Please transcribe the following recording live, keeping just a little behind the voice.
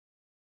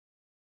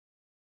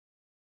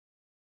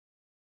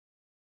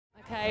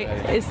Okay,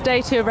 it's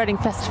day 2 of Reading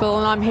Festival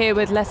and I'm here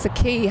with Lesser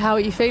Key. How are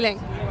you feeling?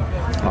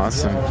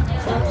 Awesome.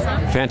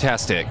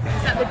 Fantastic. Is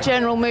that the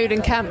general mood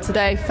in camp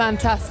today?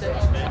 Fantastic.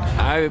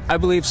 I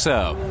believe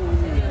so.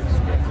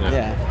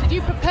 Yeah. Did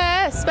you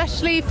prepare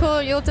especially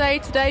for your day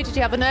today? Did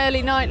you have an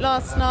early night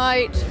last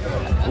night?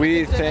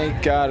 We,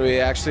 thank God, we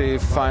actually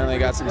finally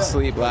got some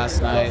sleep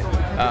last night.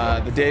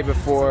 The day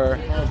before,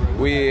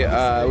 we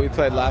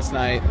played last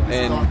night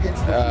and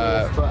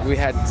we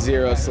had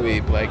zero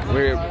sleep. Like,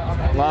 we're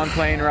long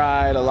plane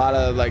ride, a lot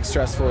of like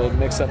stressful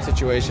mix-up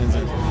situations,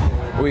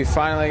 and we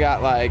finally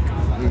got like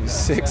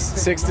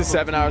 6 to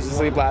 7 hours of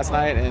sleep last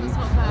night, and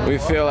we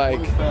feel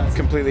like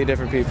completely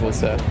different people.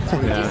 So.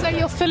 Would you say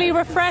you're fully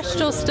refreshed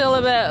or still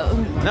a bit?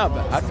 No,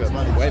 but I feel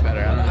way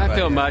better. I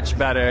feel much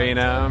better, you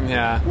know.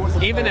 Yeah.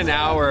 Even an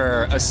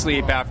hour of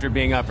sleep after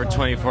being up for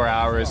 24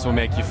 hours will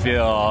make you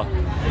feel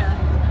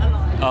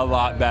a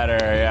lot better.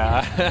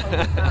 Yeah.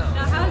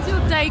 Now, how's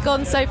your day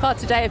gone so far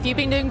today? Have you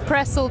been doing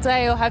press all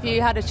day, or have you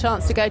had a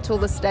chance to go to all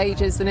the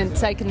stages and then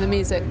taken the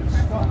music?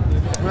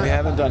 We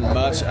haven't done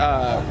much.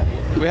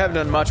 We haven't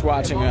done much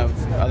watching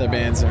of other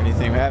bands or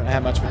anything. We haven't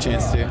had much of a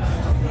chance to.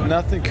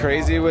 Nothing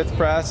crazy with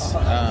press,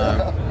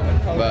 but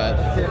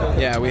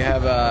yeah, we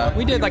have.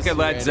 We did like a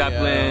Led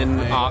Zeppelin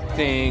op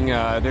thing.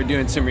 They're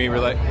doing some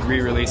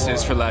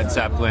re-releases for Led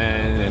Zeppelin,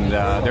 and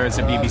there was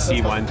a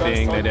BBC One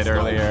thing they did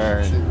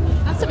earlier.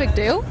 That's a big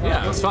deal.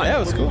 Yeah, it was fun. Yeah, it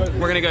was cool.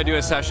 We're gonna go do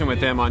a session with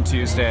them on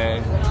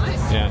Tuesday.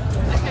 Yeah.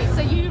 Okay,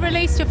 so you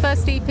released your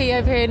first EP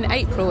over here in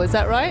April, is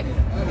that right?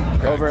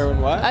 Over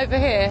in what? Over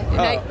here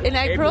in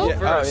April.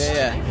 Oh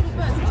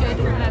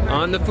yeah.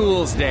 On the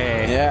Fool's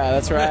Day. Yeah,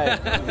 that's right.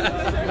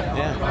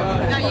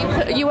 Yeah.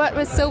 Now you worked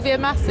with Sylvia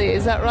Massey,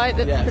 is that right?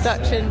 The Yes.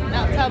 production.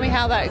 Now tell me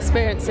how that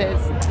experience is.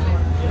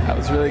 That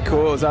was really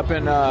cool. It was up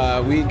in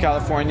Weed,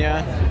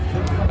 California.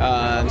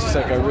 Just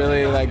like a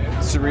really like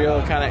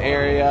surreal kind of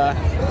area.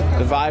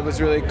 The vibe was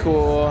really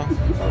cool.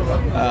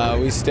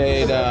 We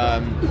stayed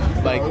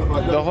like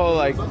the whole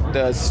like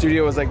the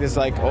studio was like this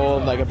like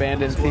old like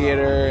abandoned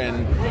theater,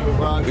 and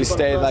we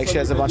stayed like she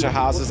has a bunch of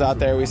houses out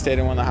there. We stayed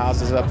in one of the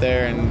houses up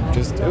there, and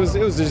just it was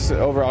just an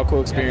overall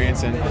cool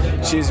experience, and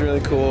she's really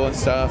cool and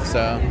stuff.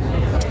 So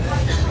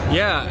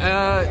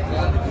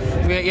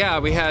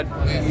we had,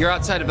 you're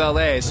outside of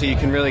LA, so you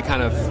can really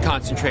kind of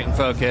concentrate and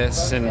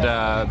focus, and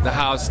the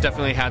house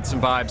definitely had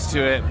some vibes to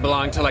it.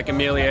 Belonged to like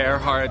Amelia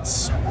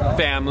Earhart's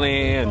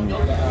family, and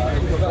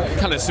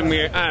kind of some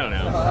weird, I don't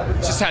know,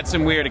 just had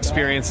some weird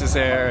experiences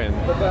there, and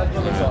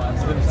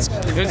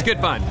it was good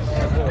fun.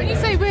 When you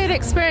say weird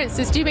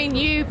experiences, do you mean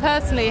you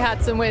personally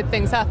had some weird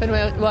things happen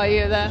while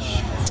you were there?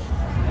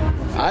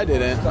 I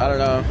didn't. I don't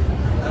know.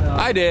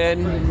 I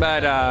did,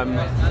 but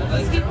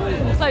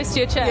Close to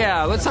your chest.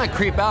 yeah, let's not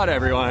creep out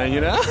everyone, you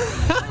know?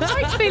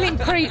 I'm feeling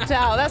creeped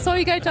out. That's why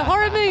we go to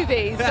horror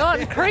movies. Go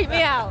on, creep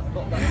me out.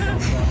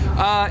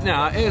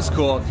 No, it was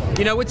cool.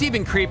 You know, what's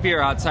even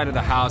creepier outside of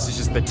the house is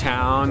just the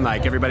town.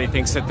 Like, everybody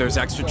thinks that there's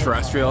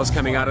extraterrestrials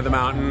coming out of the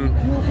mountain.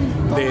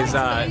 These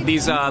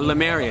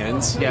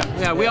Lemurians.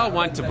 Yeah, we all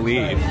want to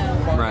believe.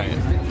 Right.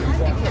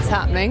 It's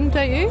happening,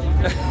 don't you?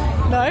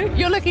 No?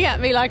 You're looking at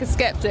me like a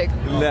skeptic.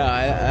 No,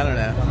 I don't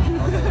know.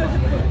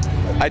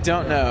 I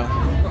don't know.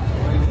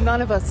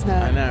 None of us know.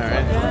 I know,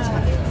 right?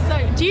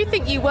 So, do you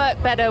think you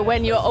work better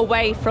when you're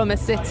away from a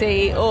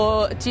city,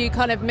 or do you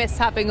kind of miss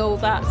having all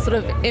that sort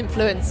of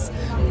influence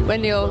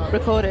when you're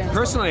recording?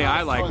 Personally,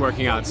 I like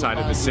working outside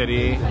of the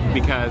city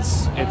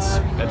because it's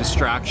a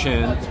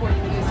distraction.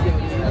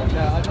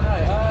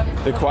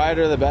 The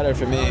quieter, the better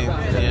for me.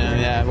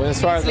 Yeah. Well,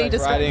 as far as like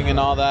writing and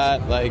all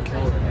that, like,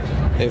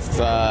 if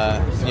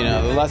you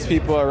know, the less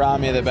people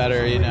around me, the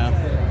better. You know,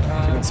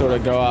 I can sort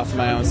of go off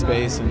my own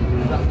space and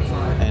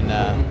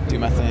do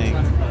my thing.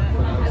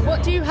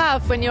 What do you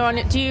have when you're on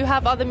it? Do you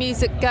have other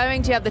music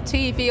going? Do you have the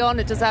TV on?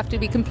 It does have to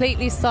be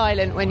completely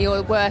silent when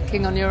you're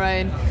working on your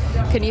own.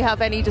 Can you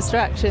have any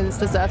distractions?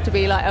 Does it have to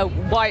be like a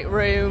white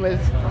room with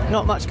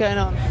not much going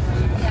on?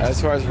 As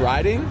far as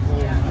writing,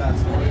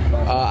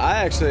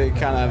 I actually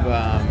kind of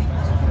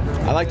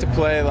I like to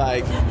play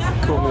like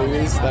cool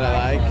movies that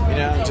I like, you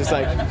know, just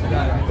like,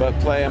 but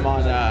play them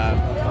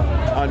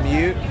on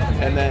mute,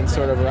 and then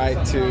sort of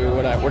write to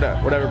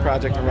whatever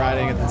project I'm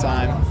writing at the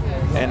time,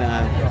 and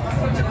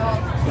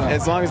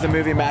as long as the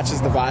movie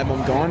matches the vibe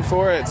I'm going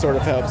for, it sort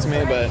of helps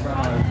me. But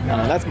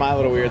that's my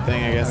little weird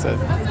thing, I guess.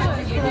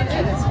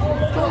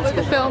 What were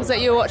the films that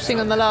you were watching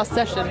on the last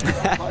session?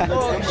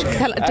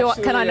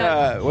 Can I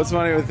know? What's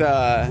funny with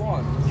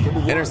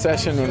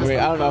Intercession, I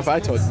don't know if I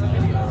told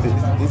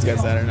these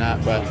guys that or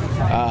not, but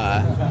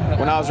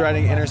when I was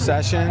writing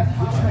Intercession,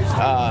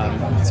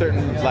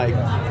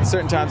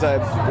 certain times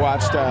I've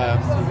watched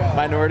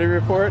Minority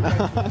Report.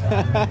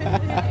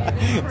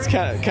 It's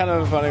kind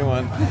of a funny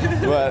one,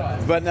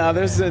 but no,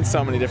 there's been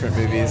so many different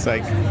movies.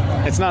 Like,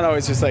 it's not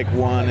always just like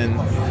one, and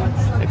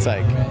it's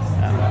like,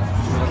 I don't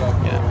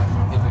know, yeah.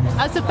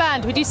 As a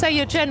band, would you say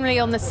you're generally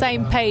on the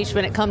same page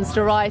when it comes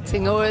to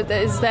writing, or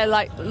is there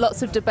like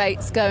lots of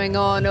debates going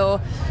on, or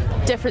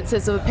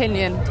differences of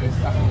opinion?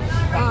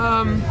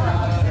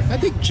 I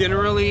think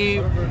generally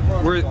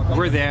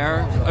we're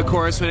there. Of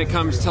course, when it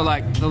comes to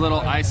like the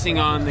little icing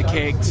on the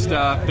cake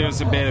stuff,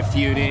 there's a bit of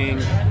feuding.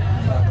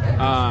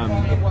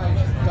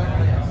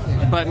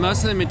 But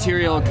most of the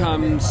material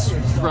comes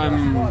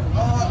from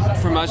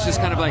us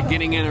just kind of like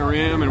getting in a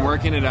room and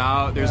working it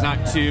out. There's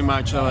not too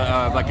much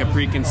of like a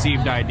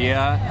preconceived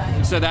idea.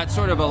 So that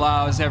sort of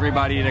allows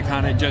everybody to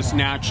kind of just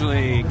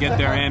naturally get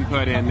their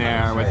input in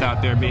there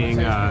without there being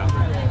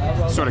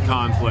sort of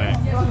conflict.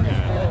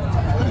 Yeah.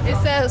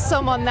 Is there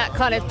someone that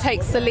kind of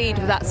takes the lead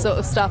with that sort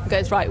of stuff and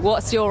goes, right,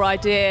 what's your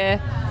idea?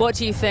 What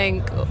do you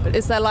think?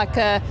 Is there like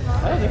a...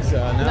 I don't think so,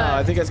 no.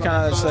 I think it's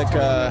kind of just like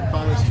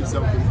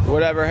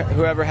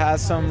whoever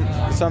has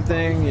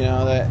something, you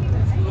know, that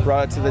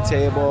brought it to the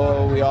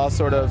table, we all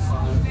sort of,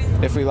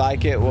 if we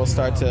like it, we'll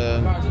start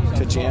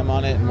to jam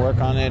on it and work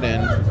on it,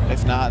 and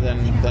if not,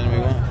 then we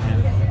won't.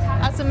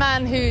 As a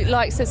man who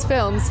likes his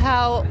films,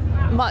 how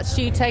much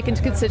do you take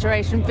into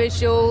consideration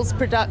visuals,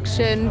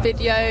 production,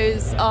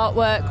 videos,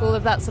 artwork, all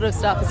of that sort of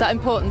stuff? Is that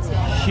important?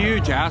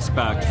 Huge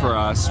aspect for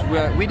us.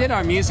 We did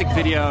our music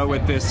video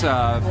with this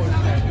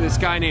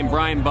guy named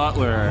Brian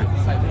Butler,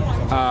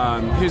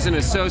 who's an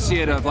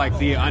associate of like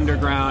the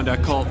underground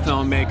occult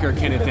filmmaker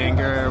Kenneth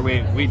Anger.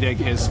 We dig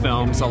his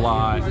films a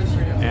lot,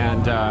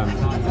 and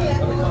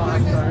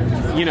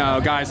you know,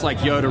 guys like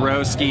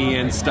Jodorowsky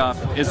and stuff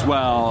as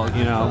well.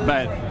 You know,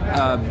 but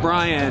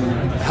Brian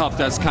helped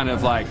us kind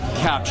of like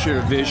capture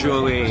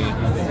visually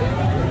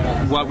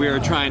what we were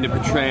trying to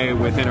portray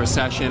with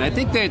Intercession. I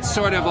think that it's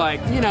sort of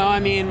like, you know, I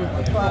mean,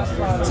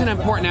 it's an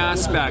important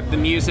aspect, the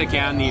music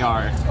and the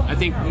art. I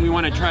think we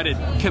want to try to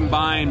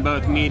combine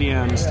both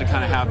mediums to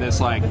kind of have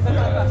this like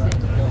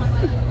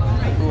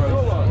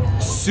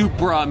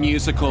supra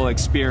musical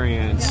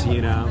experience,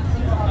 you know.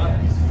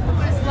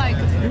 It's like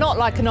not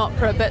like an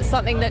opera, but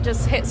something that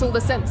just hits all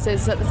the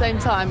senses at the same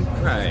time.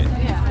 Right.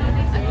 Yeah.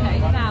 Okay.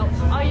 Now,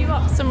 are you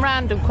up for some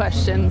random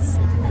questions?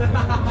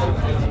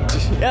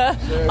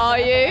 Are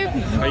you?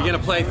 Are you gonna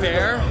play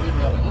fair?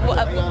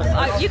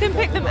 You can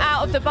pick them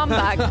out of the bum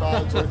bag.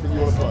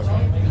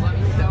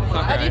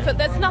 Okay.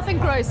 There's nothing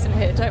gross in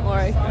here, don't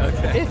worry.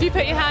 Okay. If you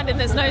put your hand in,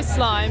 there's no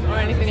slime or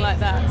anything like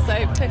that.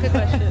 So pick a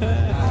question.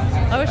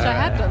 I wish I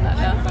had done that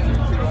now.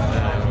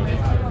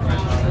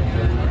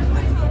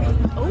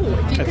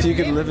 Oh, If you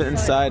could live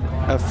inside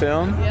a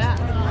film? Yeah.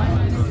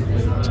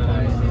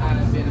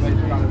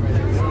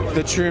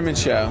 The Truman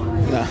Show.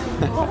 No,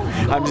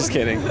 I'm just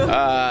kidding.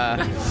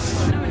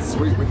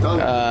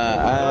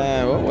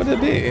 What would it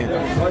be?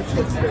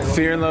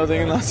 Fear and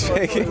Loathing in Las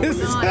Vegas.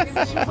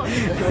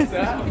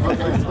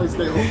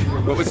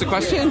 What was the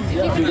question?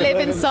 You could live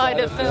inside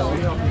a film.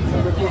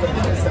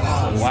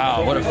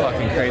 Wow, what a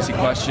fucking crazy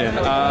question.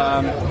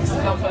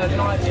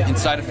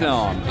 Inside a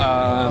film.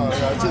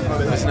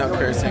 There's no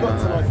cursing on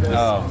that.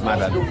 Oh, my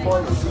bad.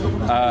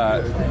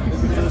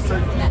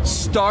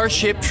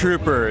 Starship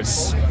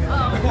Troopers.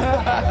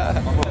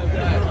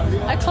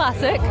 A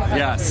classic.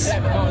 Yes.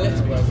 I'd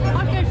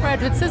go for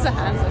Edward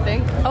Scissorhands, I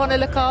think. I want to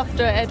look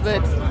after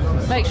Edward,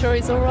 make sure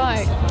he's all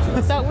right.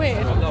 Is that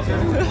weird?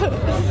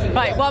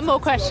 Right, one more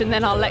question,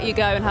 then I'll let you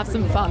go and have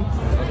some fun.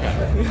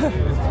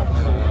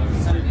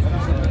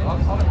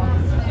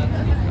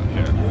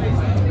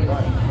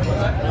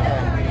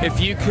 If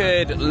you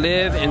could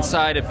live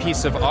inside a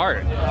piece of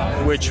art,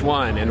 which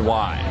one and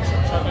why?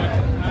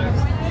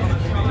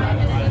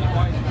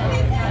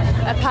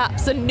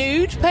 Perhaps a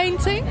nude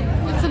painting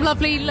with some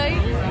lovely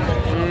ladies.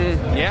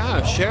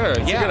 Yeah, sure. It's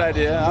a good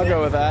idea. I'll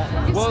go with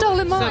that. You've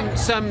stolen mine.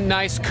 Some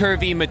nice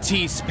curvy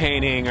Matisse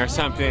painting or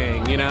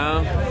something, you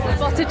know?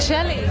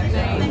 Botticelli.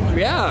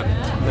 Yeah,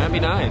 that'd be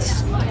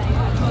nice.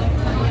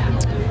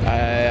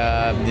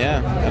 I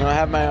don't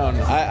have my own.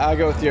 I'll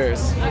go with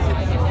yours.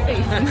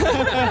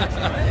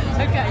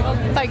 Okay, well,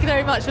 thank you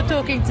very much for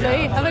talking to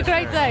me. Have a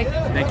great day.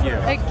 Thank you.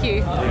 Thank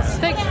you.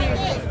 Thank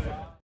you.